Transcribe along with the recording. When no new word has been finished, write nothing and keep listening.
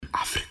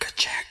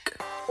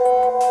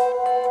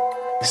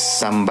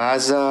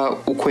Sambaza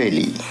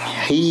ukweli.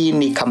 Hii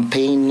ni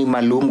kampeni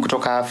maalum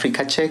kutoka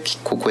Africa Check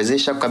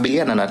kukuwezesha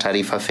kukabiliana na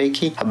taarifa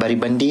feki, habari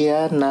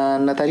bandia na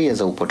nadharia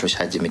za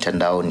upotoshaji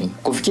mitandaoni.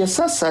 Kufikia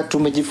sasa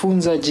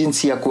tumejifunza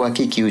jinsi ya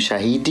kuhakiki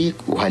ushahidi,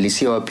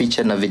 uhalisia wa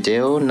picha na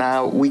video,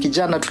 na wiki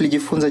jana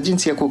tulijifunza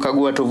jinsi ya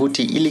kukagua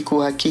tovuti ili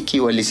kuhakiki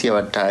uhalisia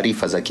wa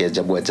taarifa za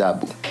kiajabu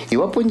ajabu.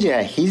 Iwapo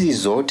njia hizi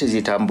zote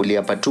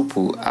zitaambulia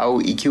patupu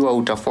au ikiwa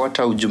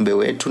utafuata ujumbe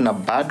wetu na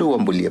bado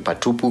uambulie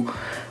patupu,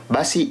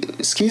 basi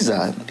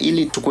sikiza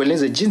ili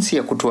tukueleze jinsi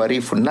ya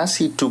kutuarifu,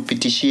 nasi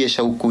tupitishie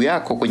shauku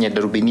yako kwenye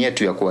darubini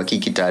yetu ya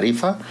kuhakiki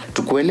taarifa.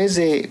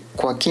 Tukueleze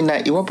kwa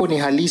kina iwapo ni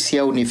halisi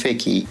au ni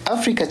feki.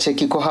 Africa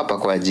Check iko hapa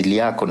kwa ajili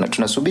yako na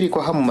tunasubiri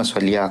kwa hamu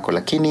maswali yako.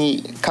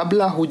 Lakini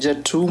kabla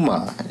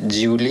hujatuma,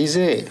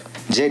 jiulize,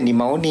 je, ni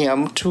maoni ya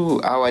mtu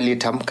au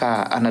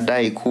aliyetamka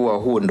anadai kuwa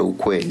huo ndo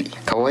ukweli?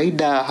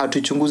 Kawaida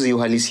hatuchunguzi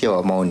uhalisia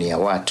wa maoni ya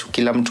watu.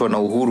 Kila mtu ana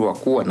uhuru wa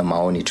kuwa na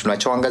maoni.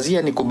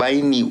 Tunachoangazia ni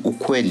kubaini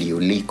ukweli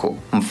uliko.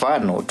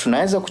 Mfano,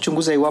 tunaweza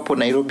kuchunguza iwapo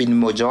Nairobi ni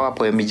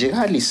mojawapo ya miji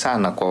ghali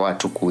sana kwa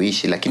watu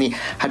kuishi, lakini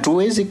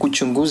hatuwezi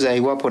kuchunguza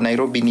iwapo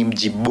Nairobi ni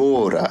mji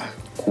bora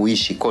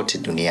kuishi kote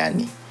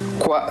duniani.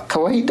 Kwa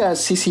kawaida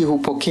sisi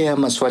hupokea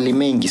maswali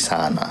mengi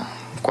sana.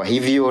 Kwa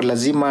hivyo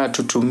lazima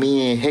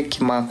tutumie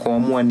hekima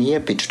kuamua ni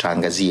yapi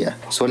tutaangazia.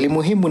 Swali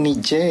muhimu ni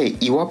je,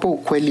 iwapo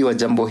ukweli wa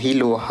jambo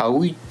hilo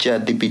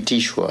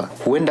haujathibitishwa,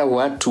 huenda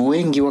watu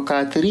wengi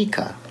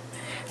wakaathirika?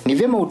 Ni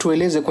vyema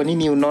utueleze kwa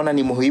nini unaona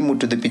ni muhimu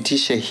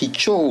tudhibitishe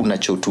hicho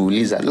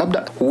unachotuuliza.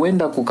 Labda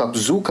huenda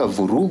kukazuka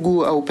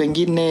vurugu au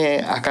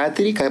pengine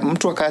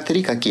mtu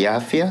akaathirika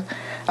kiafya,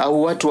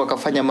 au watu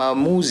wakafanya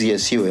maamuzi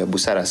yasiyo ya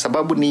busara.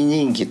 Sababu ni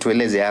nyingi,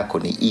 tueleze yako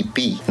ni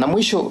ipi. Na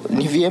mwisho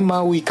ni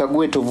vyema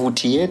uikague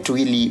tovuti yetu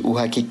ili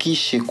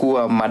uhakikishe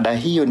kuwa mada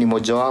hiyo ni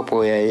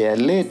mojawapo ya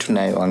yale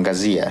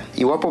tunayoangazia.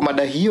 Iwapo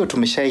mada hiyo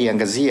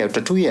tumeshaiangazia,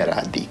 utatuia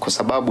radhi kwa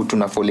sababu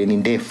tuna foleni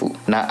ndefu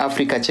na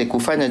Africa Check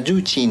kufanya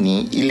juu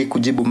chini ili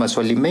kujibu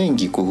maswali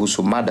mengi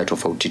kuhusu mada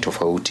tofauti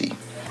tofauti.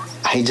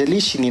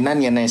 Haijalishi ni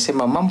nani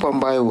anayesema mambo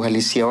ambayo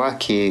uhalisia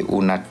wake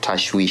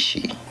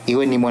unatashwishi.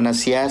 Iwe ni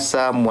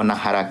mwanasiasa,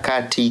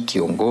 mwanaharakati,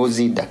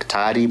 kiongozi,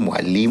 daktari,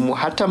 mwalimu,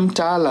 hata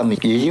mtaalamu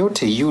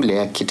yeyote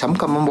yule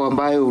akitamka mambo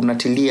ambayo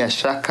unatilia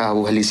shaka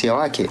uhalisia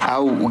wake,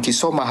 au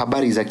ukisoma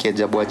habari za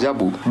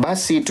kiajabu,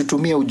 basi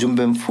tutumie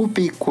ujumbe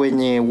mfupi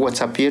kwenye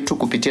WhatsApp yetu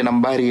kupitia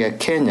nambari ya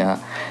Kenya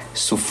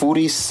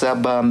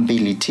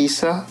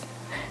 0729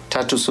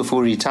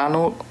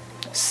 305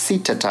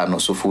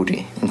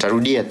 650.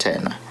 Nitarudia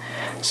tena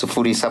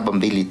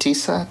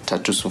 0729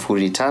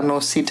 305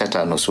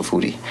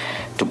 650.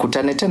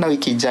 Tukutane tena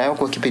wiki ijayo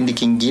kwa kipindi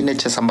kingine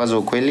cha Sambaza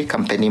Ukweli,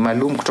 kampeni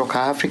maalum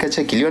kutoka Africa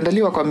Check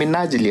iliyoandaliwa kwa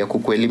minajili ya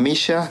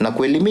kukuelimisha na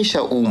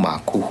kuelimisha umma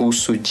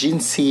kuhusu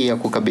jinsi ya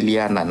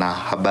kukabiliana na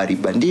habari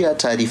bandia,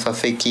 taarifa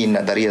feki,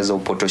 nadharia za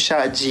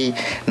upotoshaji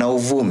na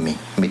uvumi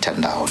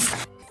mitandaoni.